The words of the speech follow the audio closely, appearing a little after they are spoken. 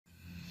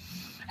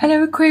Hello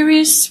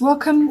Aquarius,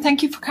 welcome.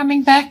 Thank you for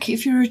coming back.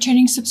 If you're a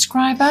returning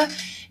subscriber,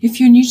 if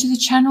you're new to the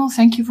channel,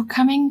 thank you for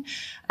coming.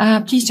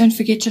 Please don't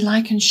forget to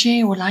like and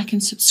share or like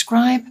and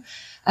subscribe.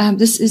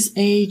 This is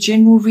a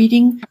general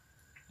reading.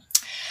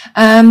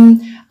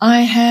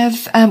 I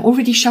have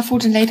already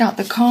shuffled and laid out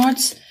the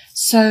cards.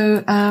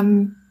 So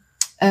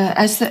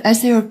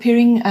as they're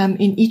appearing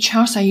in each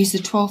house, I use the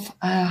 12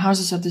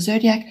 houses of the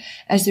zodiac.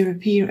 As they're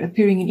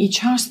appearing in each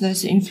house,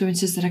 those are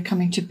influences that are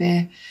coming to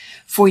bear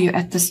for you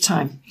at this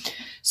time.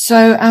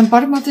 So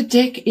bottom of the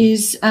deck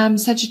is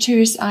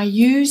Sagittarius I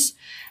use,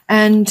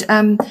 and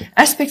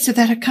aspects of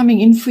that are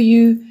coming in for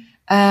you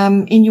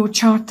in your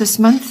chart this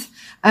month.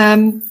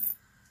 What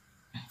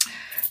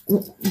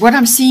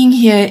I'm seeing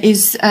here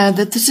is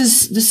that this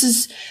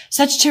is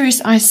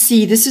Sagittarius I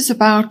see. This is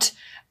about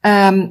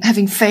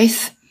having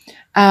faith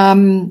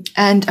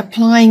and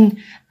applying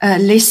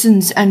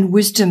lessons and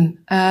wisdom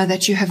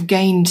that you have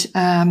gained,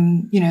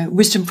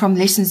 wisdom from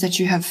lessons that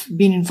you have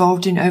been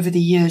involved in over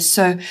the years.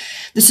 So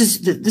this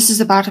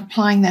is about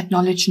applying that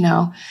knowledge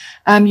now.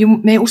 You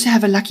may also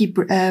have a lucky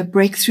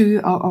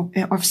breakthrough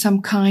of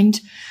some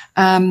kind.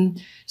 But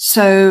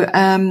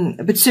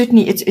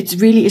certainly it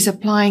really is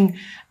applying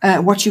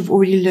what you've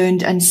already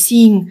learned and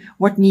seeing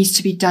what needs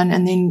to be done,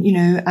 and then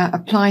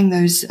applying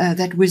those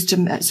that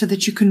wisdom so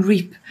that you can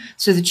reap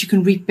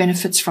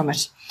benefits from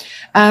it.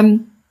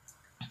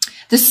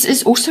 This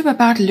is also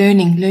about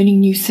learning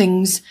new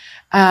things,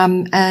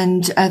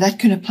 and that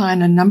can apply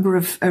in a number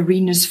of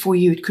arenas for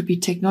you. It could be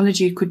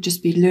technology, it could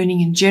just be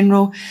learning in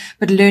general,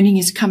 but learning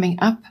is coming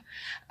up,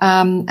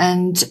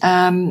 and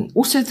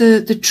also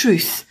the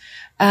truth.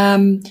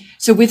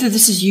 So whether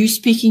this is you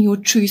speaking your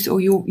truth, or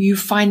you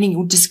finding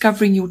or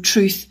discovering your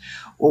truth,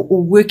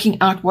 or working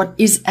out what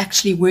is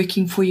actually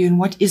working for you and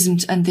what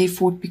isn't, and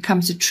therefore it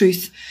becomes a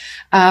truth.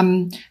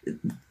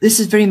 This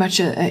is very much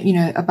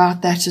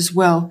about that as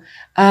well.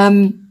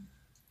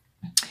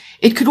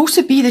 It could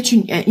also be that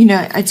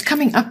it's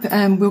coming up.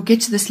 We'll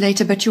get to this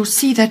later, but you'll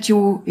see that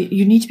you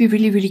need to be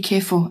really, really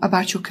careful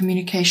about your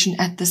communication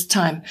at this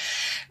time,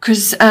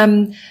 because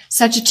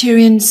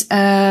Sagittarians,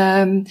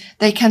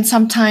 they can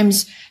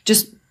sometimes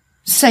just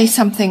say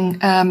something,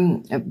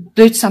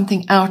 blurt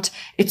something out.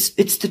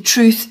 It's the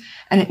truth,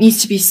 and it needs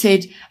to be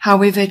said.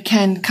 However, it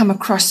can come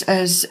across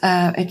as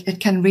it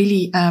can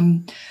really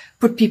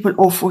put people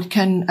off, or it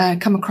can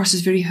come across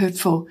as very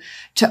hurtful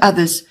to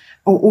others,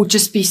 or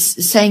just be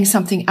saying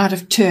something out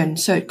of turn,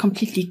 so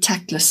completely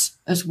tactless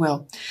as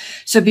well.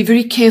 So be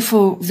very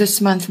careful this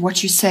month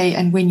what you say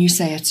and when you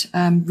say it.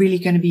 Really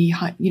going to be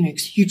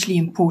hugely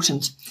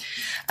important.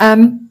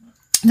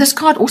 This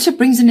card also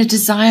brings in a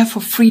desire for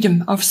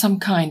freedom of some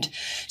kind.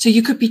 So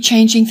you could be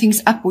changing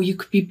things up, or you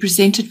could be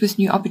presented with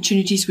new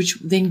opportunities which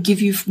then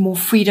give you more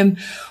freedom,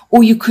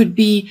 or you could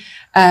be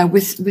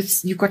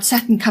you've got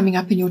Saturn coming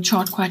up in your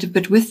chart quite a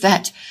bit with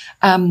that.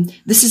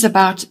 This is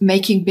about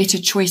making better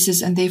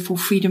choices and therefore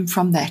freedom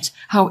from that,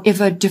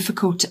 however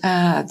difficult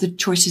the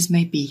choices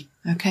may be.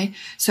 Okay,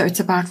 so it's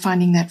about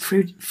finding that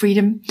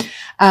freedom.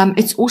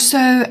 It's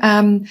also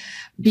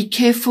be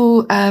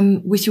careful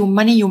with your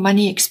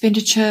money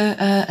expenditure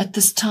at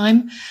this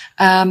time,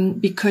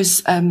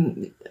 because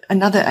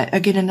another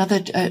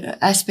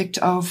aspect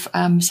of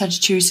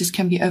Sagittarius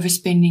can be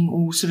overspending,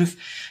 or sort of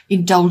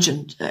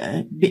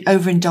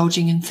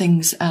overindulging in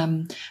things,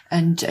 and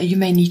you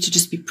may need to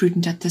just be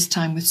prudent at this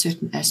time with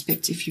certain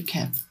aspects if you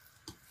can.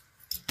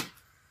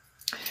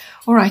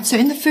 All right, so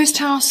in the first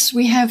house,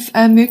 we have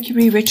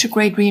Mercury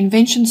retrograde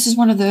reinvention. This is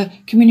one of the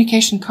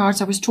communication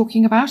cards I was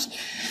talking about.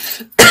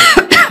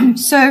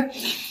 So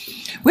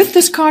with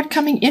this card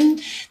coming in,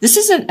 this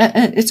is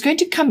it's going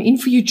to come in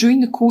for you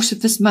during the course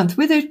of this month.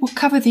 Whether it will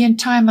cover the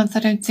entire month,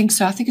 I don't think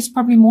so. I think it's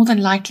probably more than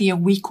likely a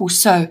week or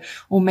so,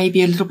 or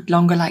maybe a little bit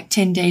longer, like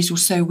 10 days or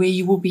so, where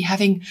you will be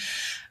having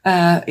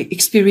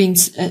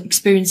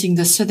experiencing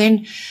this. So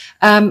then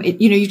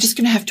you're just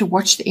going to have to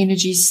watch the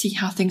energies, see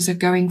how things are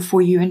going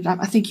for you, and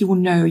I think you will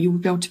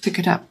be able to pick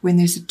it up when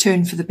there's a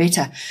turn for the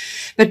better.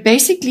 But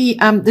basically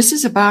this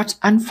is about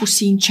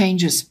unforeseen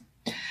changes,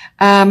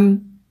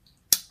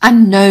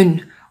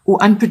 unknown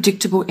or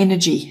unpredictable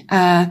energy,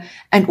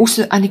 and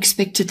also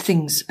unexpected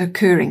things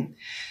occurring.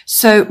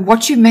 So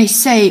what you may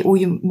say or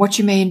what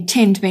you may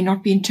intend may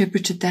not be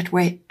interpreted that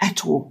way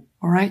at all.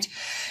 All right.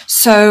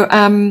 So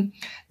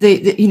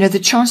the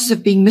chances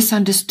of being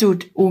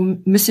misunderstood or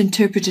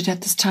misinterpreted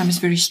at this time is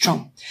very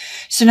strong.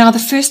 So now the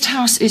first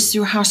house is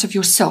your house of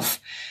yourself.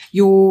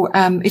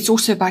 It's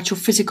also about your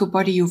physical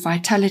body, your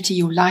vitality,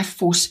 your life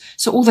force.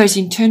 So all those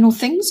internal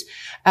things.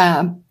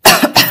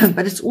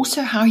 But it's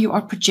also how you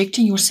are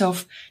projecting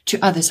yourself to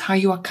others, how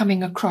you are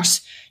coming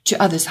across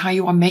to others, how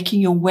you are making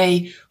your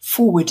way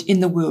forward in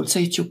the world. So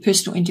it's your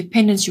personal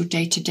independence, your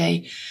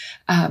day-to-day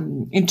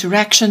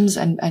interactions,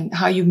 and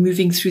how you're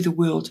moving through the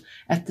world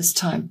at this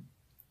time.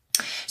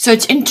 So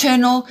it's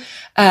internal.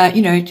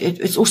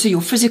 It's also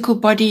your physical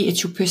body,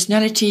 it's your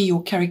personality,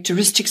 your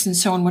characteristics and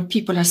so on, what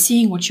people are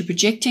seeing, what you're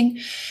projecting,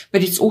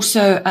 but it's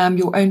also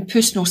your own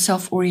personal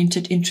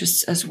self-oriented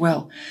interests as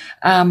well,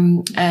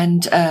 and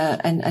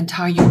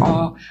how you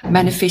are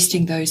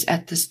manifesting those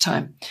at this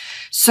time.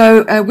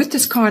 So with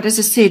this card, as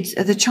I said,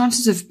 the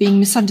chances of being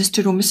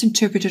misunderstood or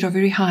misinterpreted are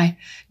very high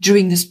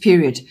during this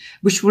period,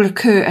 which will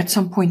occur at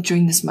some point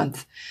during this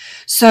month.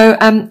 So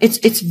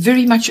it's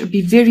very much,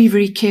 be very,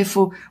 very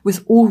careful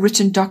with all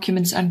written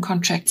documents and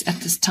contracts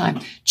at this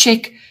time.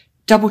 Check,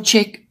 double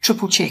check,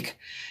 triple check,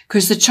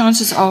 because the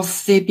chances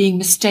of there being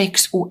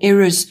mistakes or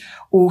errors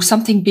or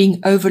something being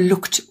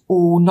overlooked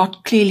or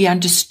not clearly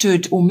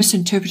understood or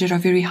misinterpreted are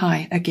very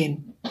high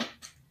again.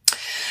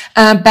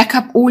 Back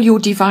up all your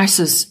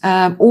devices,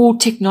 all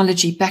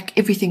technology, back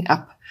everything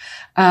up.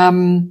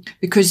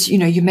 Because,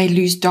 you may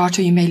lose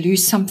data, you may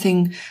lose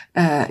something,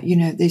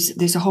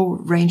 there's a whole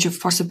range of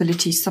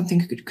possibilities.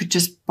 Something could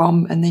just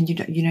bomb and then,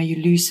 you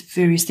lose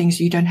various things.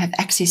 You don't have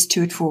access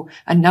to it for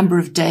a number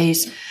of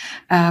days.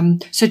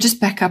 So just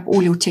back up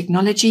all your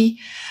technology.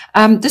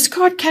 This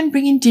card can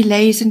bring in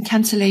delays and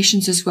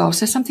cancellations as well.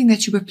 So something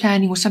that you were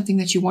planning or something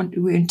that you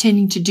were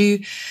intending to do,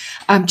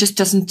 just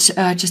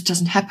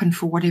doesn't happen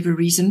for whatever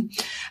reason.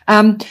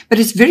 But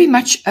it's very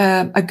much,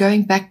 a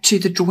going back to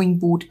the drawing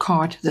board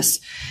card, this.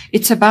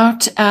 It's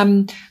about,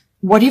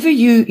 whatever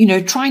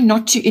try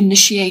not to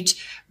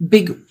initiate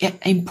big,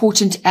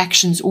 important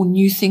actions or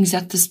new things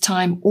at this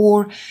time,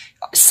 or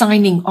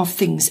signing of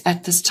things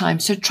at this time.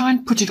 So try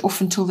and put it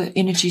off until the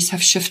energies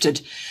have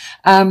shifted.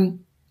 And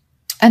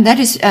that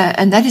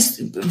is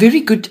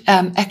very good,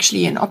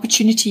 actually, an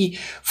opportunity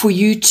for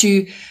you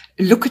to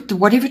look at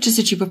whatever it is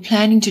that you were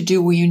planning to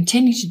do or you're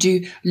intending to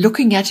do,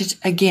 looking at it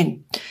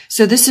again.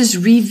 So this is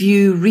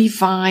review,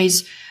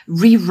 revise,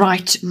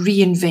 rewrite,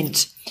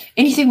 reinvent.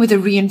 Anything with a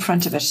re in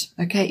front of it,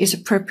 okay, is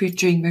appropriate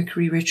during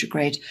Mercury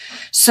retrograde.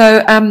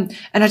 So, and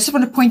I just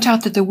want to point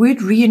out that the word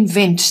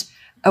reinvent,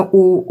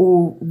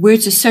 or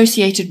words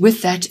associated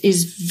with that,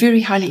 is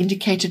very highly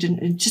indicated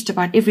in just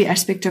about every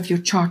aspect of your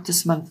chart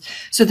this month.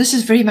 So this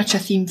is very much a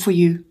theme for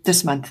you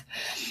this month.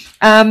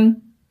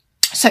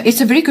 So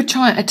it's a very good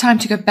time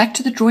to go back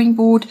to the drawing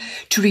board,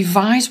 to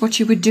revise what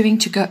you were doing,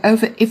 to go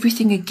over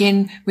everything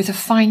again with a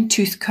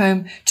fine-tooth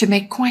comb, to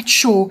make quite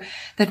sure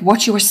that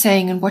what you are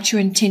saying and what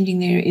you're intending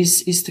there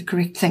is the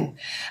correct thing.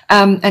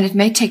 And it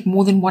may take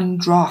more than one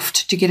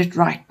draft to get it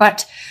right.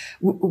 But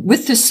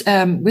with this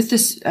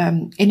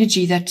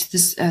energy that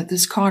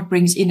this card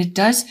brings in, it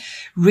does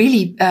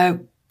really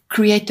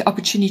create the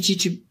opportunity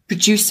to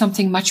produce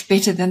something much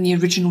better than the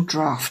original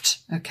draft.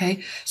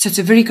 Okay, so it's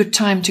a very good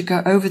time to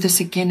go over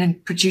this again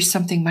and produce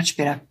something much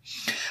better.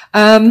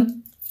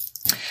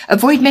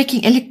 Avoid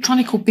making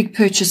electronic or big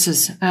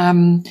purchases.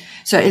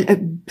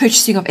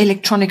 Purchasing of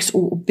electronics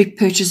or big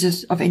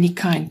purchases of any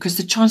kind, because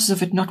the chances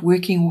of it not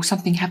working or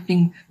something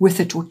happening with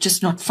it or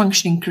just not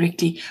functioning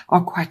correctly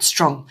are quite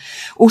strong.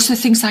 Also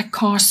things like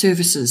car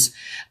services,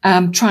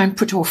 try and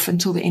put off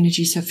until the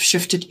energies have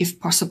shifted if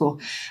possible,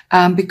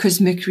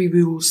 because Mercury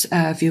rules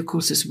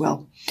vehicles as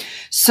well.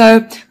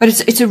 So, but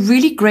it's a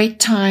really great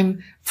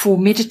time for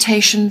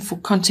meditation, for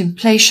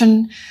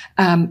contemplation,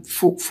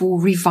 for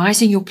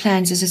revising your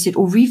plans, as I said,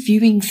 or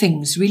reviewing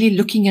things, really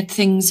looking at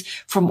things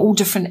from all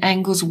different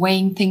angles,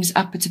 weighing things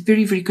up. It's a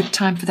very, very good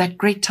time for that,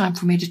 great time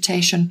for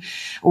meditation,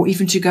 or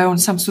even to go on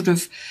some sort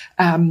of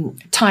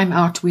time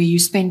out where you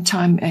spend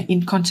time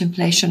in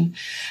contemplation.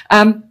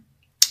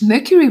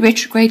 Mercury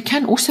retrograde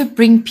can also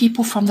bring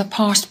people from the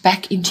past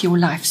back into your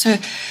life. So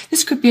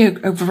this could be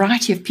a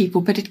variety of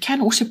people, but it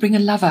can also bring a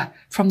lover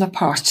from the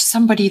past,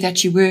 somebody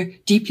that you were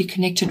deeply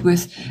connected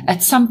with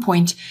at some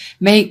point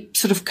may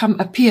sort of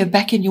appear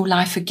back in your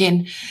life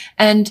again.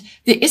 And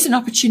there is an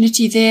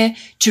opportunity there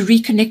to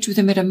reconnect with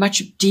them at a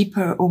much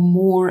deeper or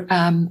more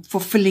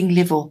fulfilling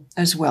level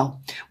as well,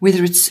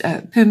 whether it's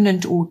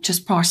permanent or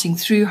just passing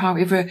through.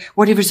 However,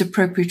 whatever is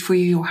appropriate for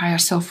you, your higher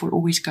self will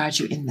always guide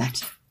you in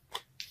that.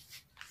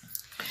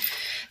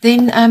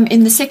 Then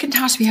in the second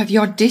house, we have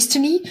your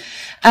destiny.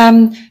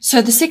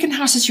 So the second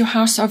house is your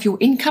house of your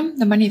income,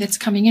 the money that's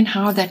coming in,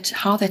 how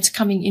that's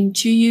coming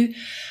into you,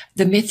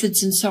 the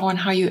methods and so on,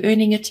 how you're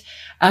earning it.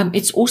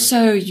 It's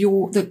also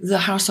the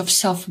house of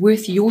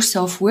self-worth, your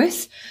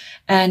self-worth,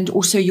 and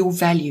also your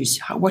values,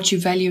 what you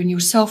value in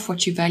yourself,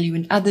 what you value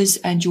in others,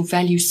 and your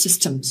value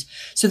systems.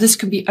 So this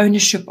can be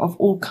ownership of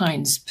all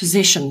kinds,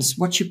 possessions,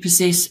 what you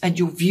possess, and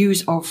your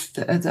views of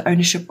the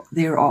ownership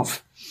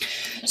thereof.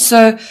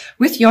 So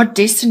with your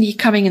destiny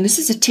coming in, this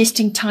is a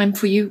testing time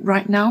for you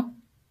right now.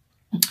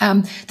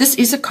 This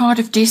is a card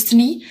of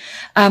destiny.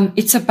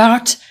 It's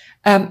about,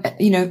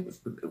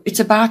 it's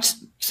about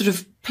sort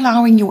of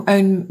plowing your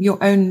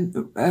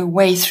own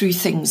way through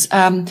things.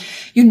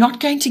 You're not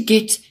going to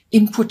get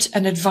input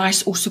and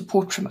advice or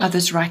support from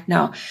others right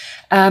now.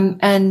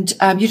 And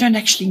you don't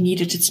actually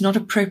need it. It's not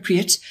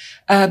appropriate,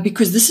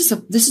 because this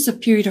is a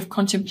period of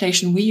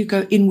contemplation where you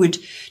go inward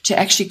to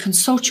actually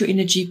consult your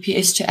inner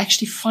GPS, to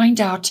actually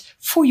find out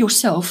for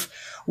yourself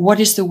what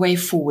is the way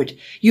forward.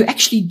 You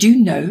actually do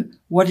know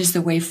what is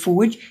the way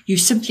forward. You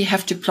simply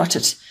have to plot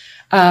it.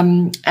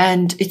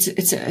 And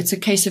it's a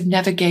case of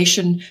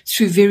navigation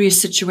through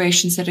various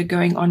situations that are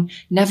going on,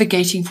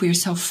 navigating for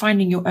yourself,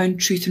 finding your own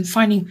truth and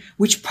finding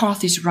which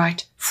path is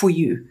right for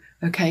you.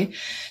 Okay.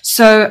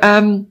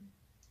 So,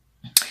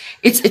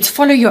 it's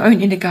follow your own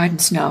inner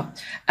guidance now.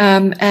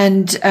 You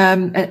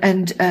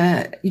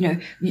know,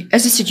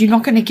 as I said, you're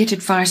not going to get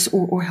advice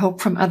or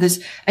help from others.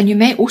 And you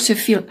may also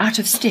feel out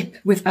of step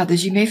with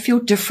others. You may feel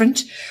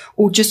different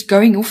or just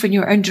going off in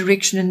your own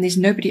direction and there's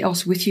nobody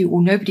else with you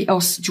or nobody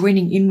else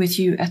joining in with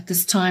you at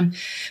this time.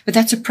 But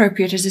that's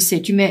appropriate. As I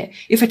said, you may,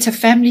 if it's a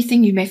family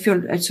thing, you may feel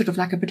sort of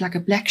like a bit like a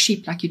black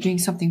sheep, like you're doing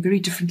something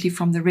very differently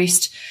from the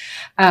rest.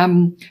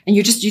 And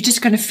you're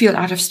just going to feel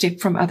out of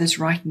step from others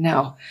right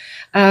now.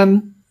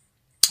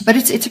 But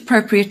it's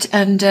appropriate,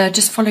 and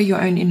just follow your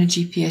own inner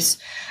GPS.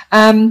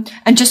 And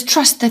just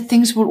trust that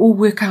things will all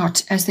work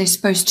out as they're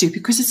supposed to,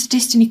 because it's a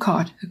destiny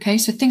card. Okay.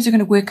 So things are going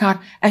to work out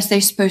as they're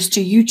supposed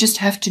to. You just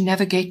have to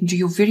navigate and do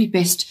your very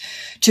best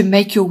to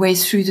make your way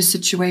through the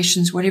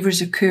situations, whatever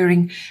is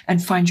occurring,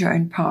 and find your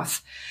own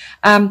path.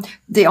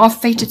 There are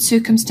fated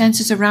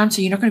circumstances around,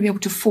 so you're not going to be able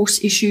to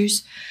force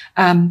issues.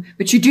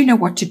 But you do know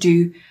what to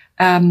do.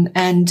 You're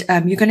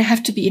going to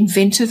have to be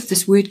inventive.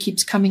 This word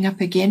keeps coming up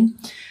again.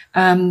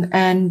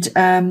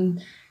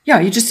 Yeah,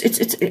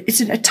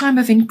 it's a time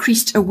of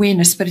increased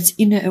awareness, but it's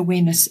inner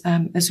awareness,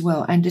 as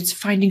well. And it's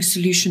finding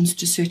solutions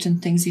to certain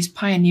things. There's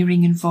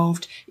pioneering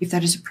involved, if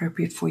that is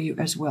appropriate for you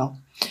as well.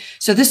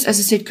 So this, as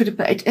I said,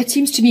 it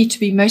seems to me to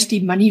be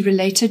mostly money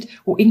related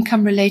or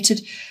income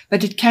related,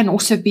 but it can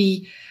also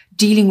be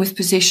dealing with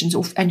possessions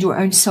and your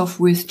own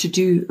self-worth to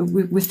do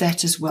with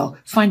that as well.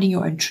 Finding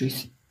your own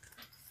truth.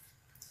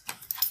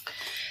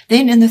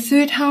 Then in the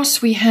third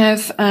house, we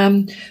have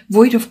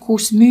void, of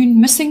course,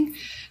 moon missing.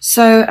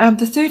 So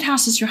the third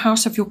house is your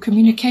house of your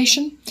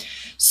communication.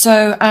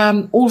 So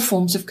all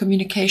forms of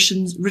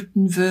communications,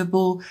 written,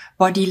 verbal,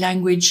 body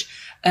language.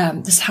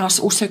 This house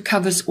also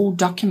covers all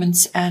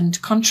documents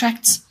and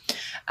contracts.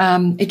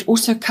 It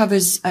also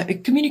covers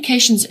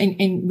communications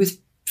with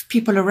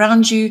people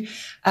around you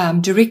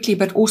directly,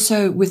 but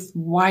also with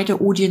wider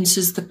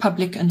audiences, the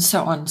public, and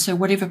so on. So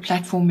whatever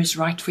platform is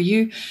right for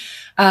you.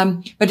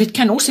 But it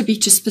can also be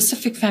to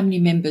specific family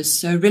members,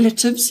 so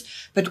relatives,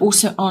 but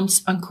also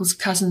aunts, uncles,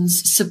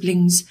 cousins,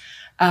 siblings,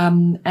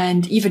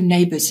 and even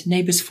neighbors.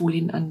 Neighbors fall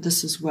in under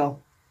this as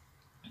well.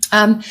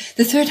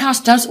 The third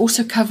house does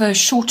also cover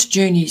short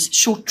journeys,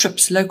 short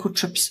trips, local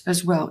trips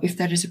as well, if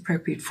that is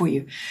appropriate for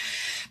you.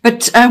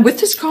 But with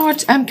this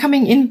card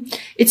coming in,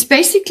 it's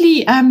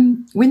basically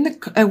when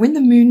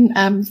the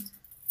moon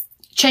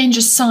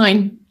changes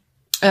sign,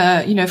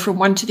 you know, from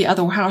one to the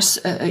other house,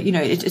 you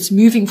know, it's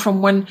moving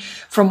from one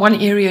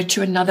area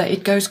to another.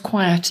 It goes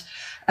quiet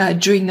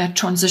during that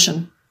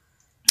transition.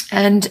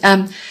 And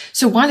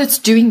so while it's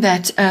doing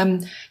that,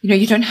 you know,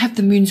 you don't have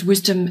the moon's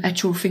wisdom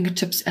at your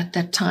fingertips at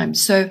that time.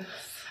 So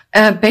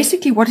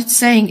basically what it's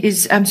saying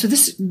is, so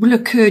this will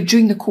occur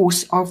during the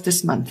course of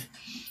this month.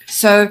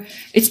 So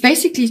it's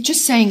basically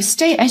just saying,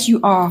 stay as you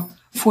are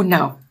for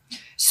now.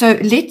 So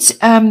let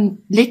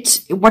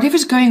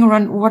whatever's going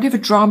around, whatever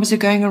dramas are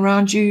going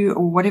around you,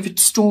 or whatever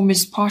storm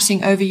is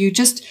passing over you,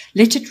 just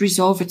let it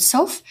resolve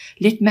itself.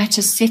 Let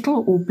matters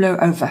settle or blow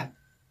over.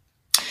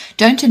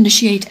 Don't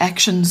initiate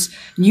actions,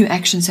 new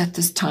actions at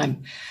this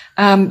time.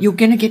 You're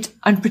going to get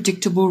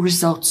unpredictable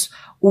results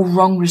or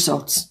wrong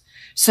results.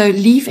 So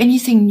leave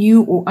anything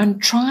new or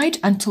untried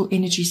until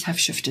energies have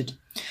shifted.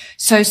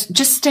 So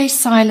just stay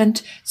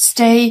silent,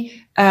 stay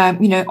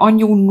you know, on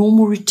your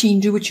normal routine,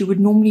 do what you would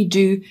normally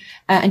do,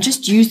 and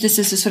just use this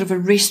as a sort of a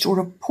rest or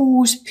a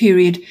pause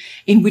period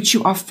in which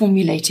you are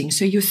formulating.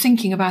 So you're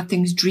thinking about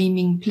things,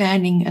 dreaming,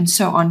 planning, and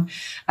so on,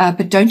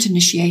 but don't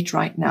initiate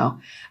right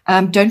now.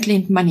 Don't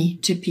lend money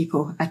to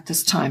people at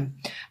this time.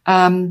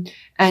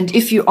 And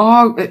if you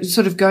are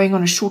sort of going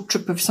on a short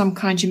trip of some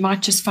kind, you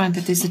might just find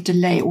that there's a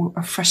delay or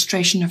a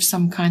frustration of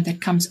some kind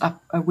that comes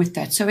up with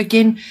that. So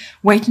again,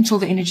 wait until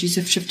the energies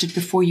have shifted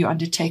before you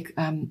undertake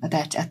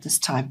that at this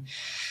time.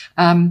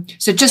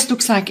 So it just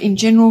looks like in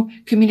general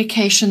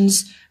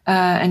communications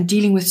and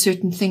dealing with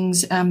certain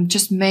things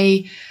just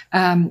may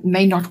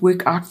not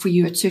work out for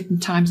you at certain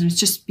times, and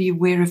just be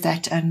aware of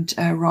that, and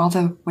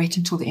rather wait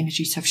until the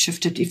energies have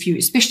shifted,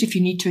 especially if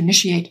you need to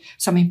initiate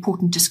some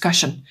important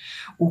discussion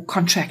or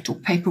contract or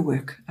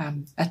paperwork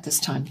at this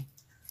time.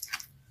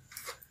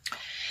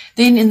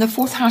 Then in the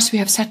fourth house, we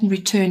have Saturn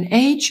return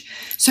age.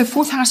 So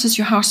fourth house is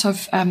your house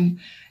of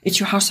it's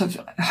your house of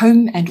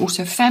home and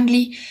also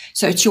family.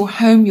 So it's your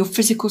home, your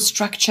physical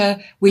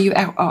structure where you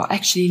are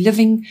actually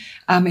living.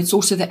 It's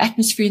also the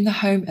atmosphere in the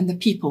home and the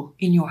people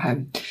in your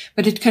home.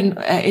 But it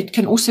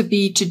can also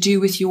be to do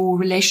with your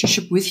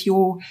relationship with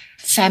your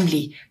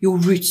family, your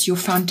roots, your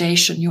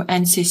foundation, your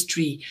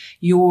ancestry,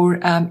 your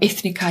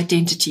ethnic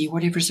identity,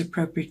 whatever is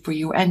appropriate for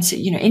your ancestry.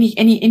 You know,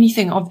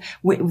 anything of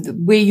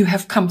where you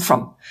have come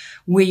from,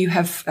 where you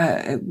have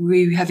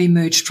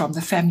emerged from,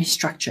 the family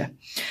structure.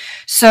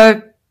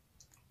 So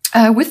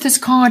With this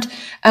card,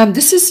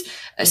 this is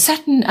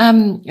Saturn.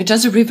 It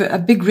does a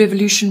big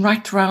revolution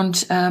right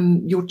around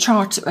your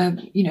chart.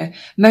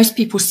 Most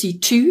people see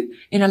 2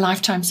 in a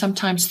lifetime,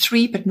 sometimes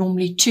 3, but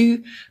normally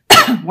 2.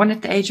 One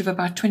at the age of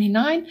about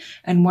 29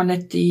 and one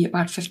at the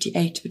about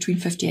 58, between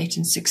 58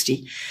 and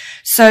 60.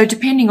 So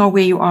depending on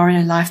where you are in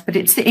a life, but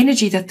it's the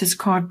energy that this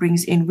card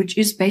brings in, which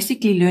is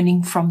basically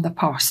learning from the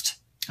past.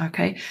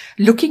 Okay.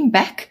 Looking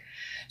back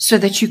so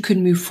that you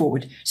can move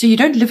forward. So you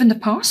don't live in the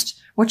past.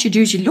 What you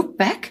do is you look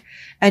back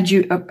and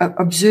you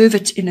observe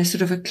it in a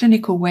sort of a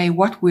clinical way,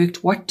 what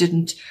worked, what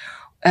didn't,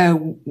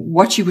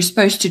 what you were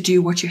supposed to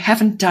do, what you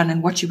haven't done,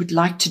 and what you would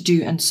like to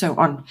do, and so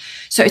on.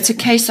 So it's a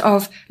case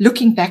of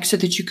looking back so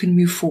that you can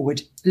move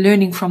forward,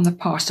 learning from the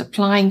past,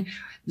 applying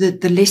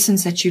the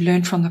lessons that you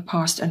learned from the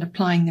past and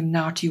applying them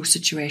now to your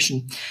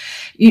situation.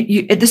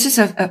 This is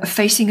a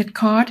facing it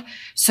card.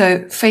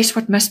 So face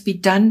what must be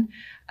done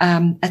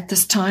at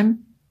this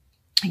time.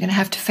 You're going to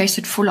have to face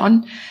it full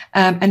on.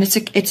 And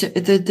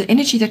the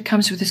energy that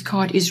comes with this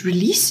card is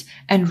release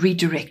and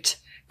redirect,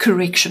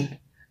 correction.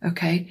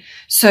 Okay.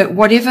 So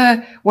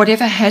whatever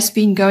has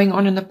been going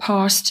on in the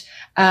past,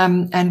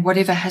 and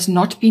whatever has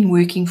not been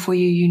working for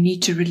you, you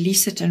need to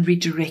release it and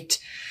redirect.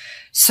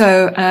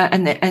 So,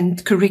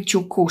 and correct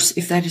your course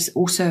if that is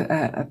also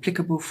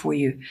applicable for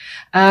you.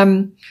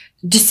 Late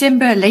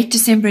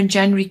December and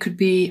January could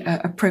be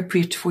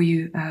appropriate for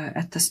you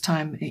at this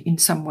time in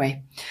some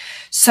way.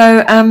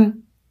 So,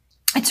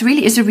 it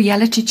really is a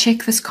reality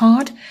check, this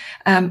card.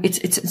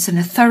 It's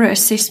a thorough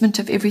assessment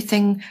of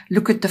everything.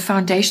 Look at the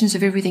foundations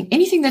of everything.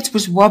 Anything that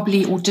was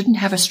wobbly or didn't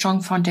have a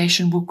strong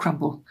foundation will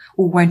crumble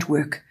or won't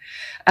work.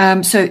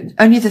 So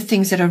only the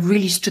things that have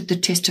really stood the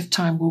test of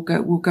time will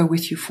go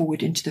with you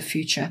forward into the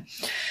future.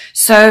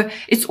 So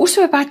it's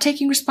also about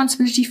taking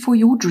responsibility for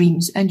your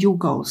dreams and your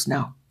goals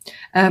now,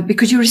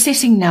 because you're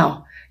assessing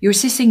now. You're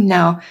assessing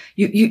now.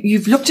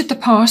 You've looked at the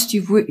past.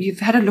 You've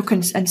had a look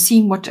and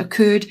seen what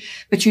occurred,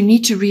 but you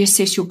need to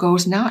reassess your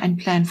goals now and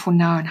plan for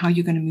now and how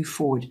you're going to move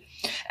forward.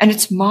 And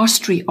it's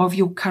mastery of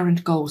your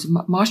current goals,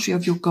 mastery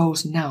of your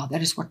goals now.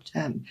 That is what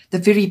the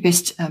very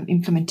best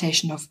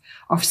implementation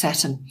of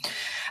Saturn.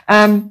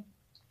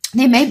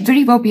 There may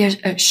very well be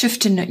a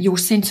shift in your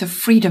sense of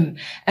freedom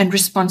and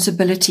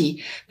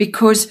responsibility,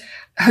 because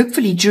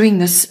hopefully during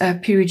this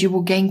period you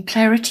will gain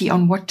clarity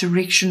on what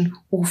direction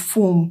or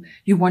form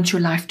you want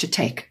your life to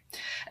take.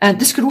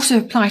 This could also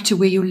apply to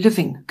where you're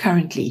living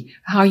currently,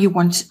 how you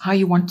want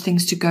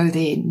things to go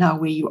there now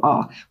where you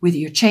are, whether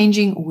you're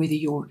changing or whether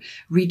you're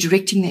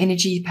redirecting the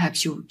energy.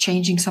 Perhaps you're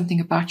changing something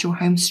about your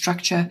home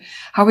structure.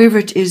 However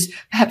it is,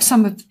 perhaps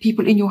some of the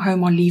people in your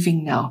home are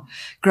leaving now,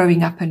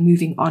 growing up and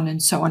moving on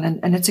and so on.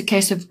 And it's a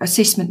case of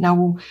assessment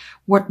now.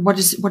 Well, what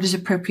is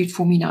appropriate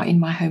for me now in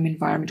my home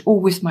environment or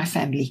with my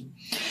family?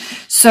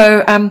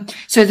 So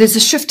there's a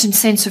shift in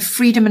sense of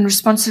freedom and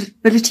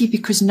responsibility,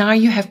 because now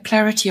you have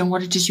clarity on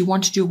what it is you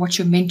want to do, what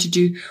you're meant to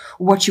do,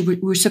 what you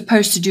were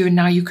supposed to do, and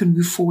now you can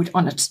move forward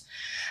on it.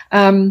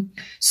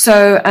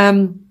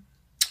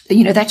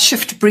 That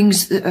shift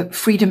brings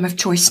freedom of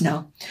choice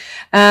now.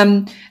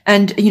 And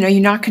you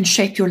now can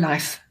shape your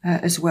life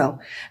as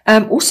well.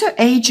 Also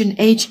age and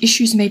age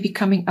issues may be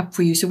coming up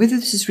for you. So whether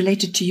this is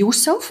related to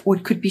yourself or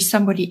it could be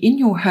somebody in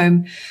your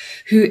home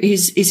who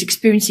is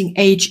experiencing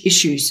age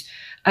issues.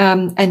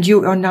 And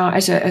you are now,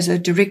 as a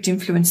direct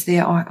influence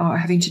there, are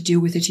having to deal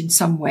with it in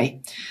some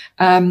way.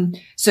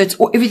 So it's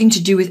everything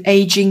to do with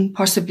aging,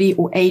 possibly,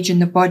 or age in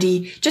the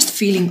body, just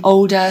feeling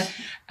older,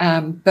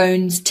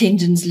 bones,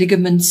 tendons,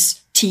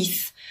 ligaments,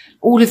 teeth,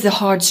 all of the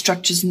hard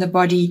structures in the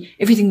body,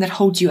 everything that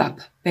holds you up,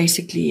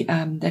 basically,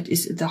 that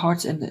is the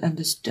heart and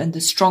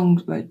the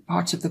strong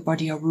parts of the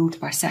body are ruled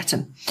by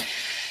Saturn.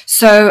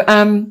 So,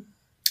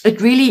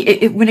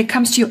 when it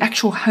comes to your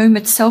actual home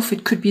itself,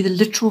 it could be the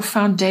literal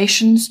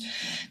foundations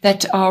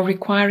that are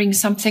requiring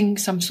some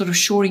sort of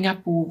shoring up,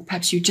 or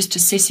perhaps you're just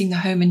assessing the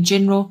home in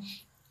general.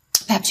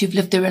 Perhaps you've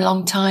lived there a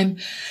long time.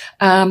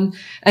 And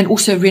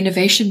also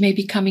renovation may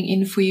be coming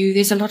in for you.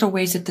 There's a lot of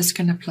ways that this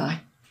can apply.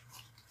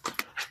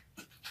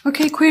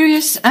 Okay,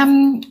 Aquarius,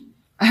 I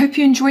hope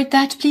you enjoyed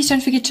that. Please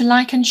don't forget to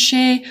like and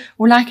share,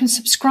 or like and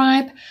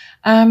subscribe,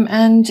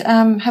 and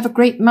have a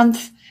great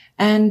month,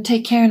 and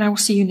take care, and I will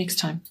see you next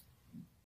time.